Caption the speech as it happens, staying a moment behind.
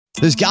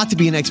There's got to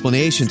be an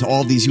explanation to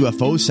all of these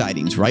UFO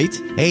sightings, right?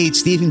 Hey,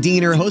 it's Stephen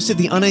Diener, host of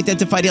the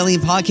Unidentified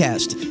Alien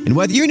Podcast. And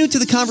whether you're new to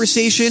the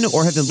conversation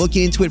or have been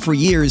looking into it for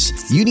years,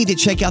 you need to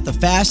check out the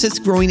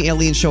fastest growing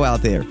alien show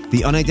out there,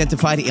 the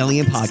Unidentified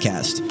Alien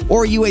Podcast,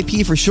 or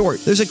UAP for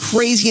short. There's a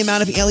crazy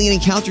amount of alien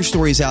encounter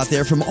stories out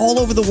there from all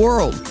over the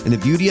world. And the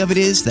beauty of it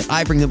is that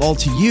I bring them all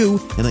to you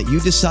and let you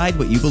decide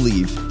what you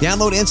believe.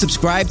 Download and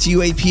subscribe to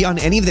UAP on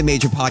any of the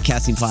major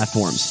podcasting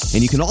platforms.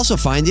 And you can also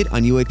find it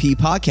on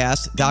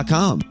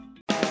UAPpodcast.com.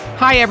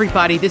 Hi,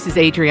 everybody. This is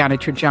Adriana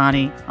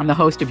Trajani. I'm the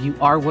host of You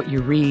Are What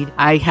You Read.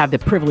 I have the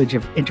privilege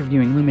of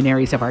interviewing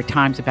luminaries of our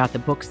times about the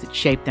books that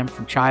shaped them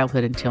from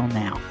childhood until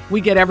now.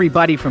 We get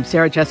everybody from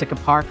Sarah Jessica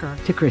Parker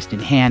to Kristen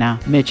Hanna,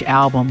 Mitch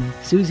Albom,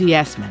 Susie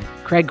Essman,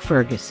 Craig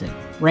Ferguson,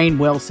 Rainn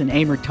Wilson,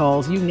 Amor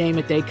Tolls, you name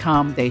it, they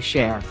come, they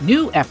share.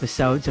 New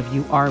episodes of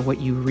You Are What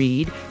You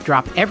Read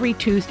drop every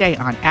Tuesday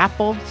on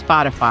Apple,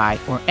 Spotify,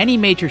 or any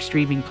major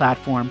streaming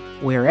platform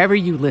wherever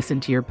you listen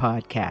to your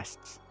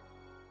podcasts.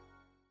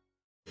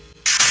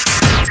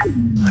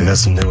 I got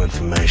some new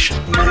information.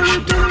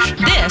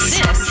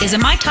 This is a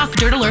My Talk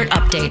Dirt Alert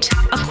update.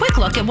 A quick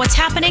look at what's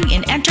happening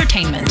in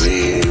entertainment.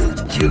 Real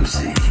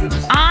juicy.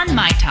 On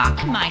My Talk.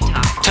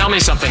 Tell me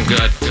something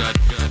good.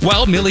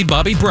 Well, Millie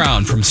Bobby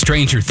Brown from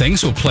Stranger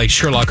Things will play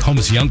Sherlock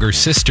Holmes' younger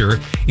sister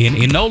in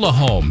Enola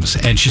Holmes,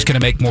 and she's going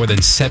to make more than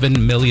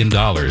 $7 million.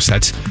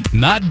 That's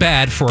not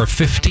bad for a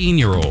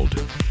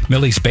 15-year-old.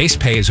 Millie's base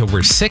pay is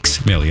over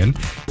 $6 million,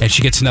 and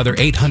she gets another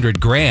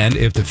 $800,000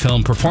 if the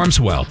film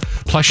performs well.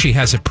 Plus, she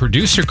has a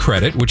producer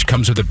credit, which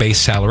comes with a base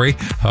salary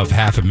of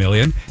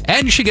 $500,000,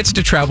 and she gets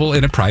to travel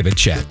in a private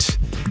jet.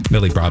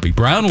 Millie Bobby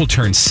Brown will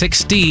turn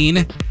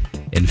 16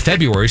 in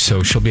February,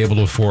 so she'll be able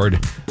to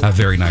afford a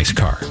very nice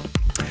car.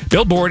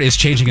 Billboard is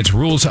changing its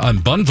rules on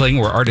bundling,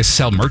 where artists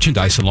sell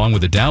merchandise along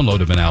with the download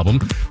of an album,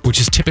 which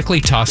is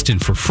typically tossed in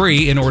for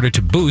free in order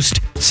to boost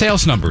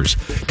sales numbers.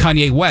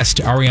 Kanye West,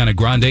 Ariana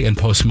Grande, and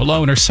Post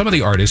Malone are some of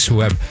the artists who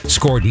have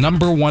scored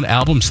 #1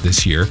 albums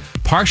this year,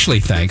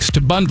 partially thanks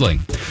to bundling.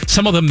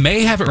 Some of them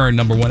may have earned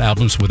 #1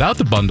 albums without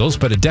the bundles,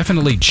 but it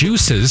definitely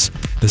juices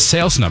the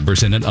sales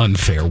numbers in an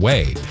unfair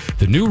way.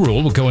 The new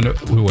rule will go into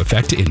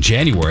effect in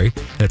January.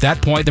 At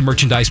that point, the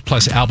merchandise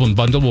plus album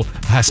bundle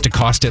has to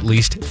cost at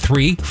least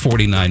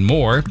 $3.49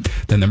 more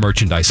than the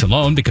merchandise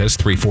alone, because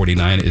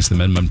 $3.49 is the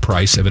minimum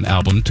price of an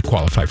album to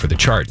qualify for the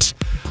charts.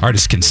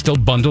 Artists can still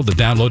bundle the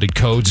downloaded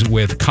codes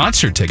with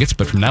concert tickets,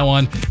 but from now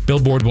on,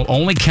 Billboard will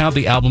only count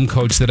the album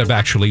codes that have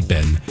actually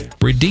been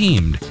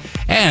redeemed.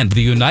 And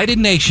the United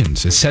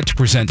Nations is set to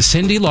present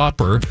Cindy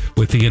Lauper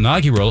with the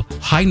inaugural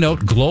High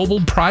Note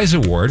Global Prize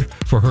Award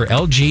for her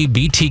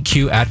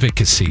LGBTQ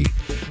advocacy.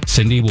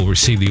 Cindy will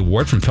receive the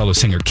award from fellow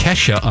singer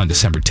Kesha on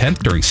December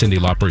 10th during Cindy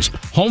Lauper's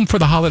Home for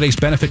the Holidays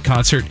benefit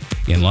concert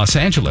in Los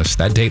Angeles.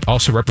 That date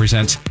also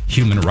represents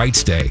Human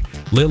Rights Day.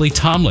 Lily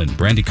Tomlin,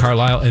 Brandi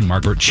Carlile, and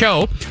Margaret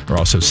Cho are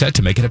also set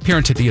to make an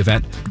appearance at the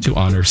event to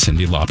honor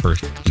Cindy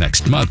Lauper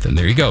next month. And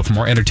there you go. For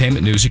more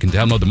entertainment news, you can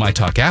download the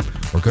MyTalk app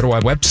or go to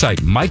our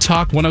website,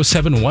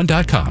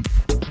 mytalk1071.com.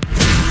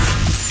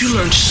 You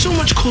learned so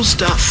much cool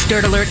stuff.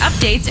 Dirt Alert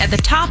updates at the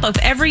top of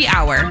every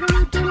hour.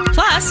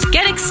 Plus,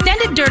 get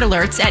extended Dirt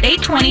Alerts at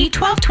 8:20,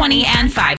 12:20, and 5:20.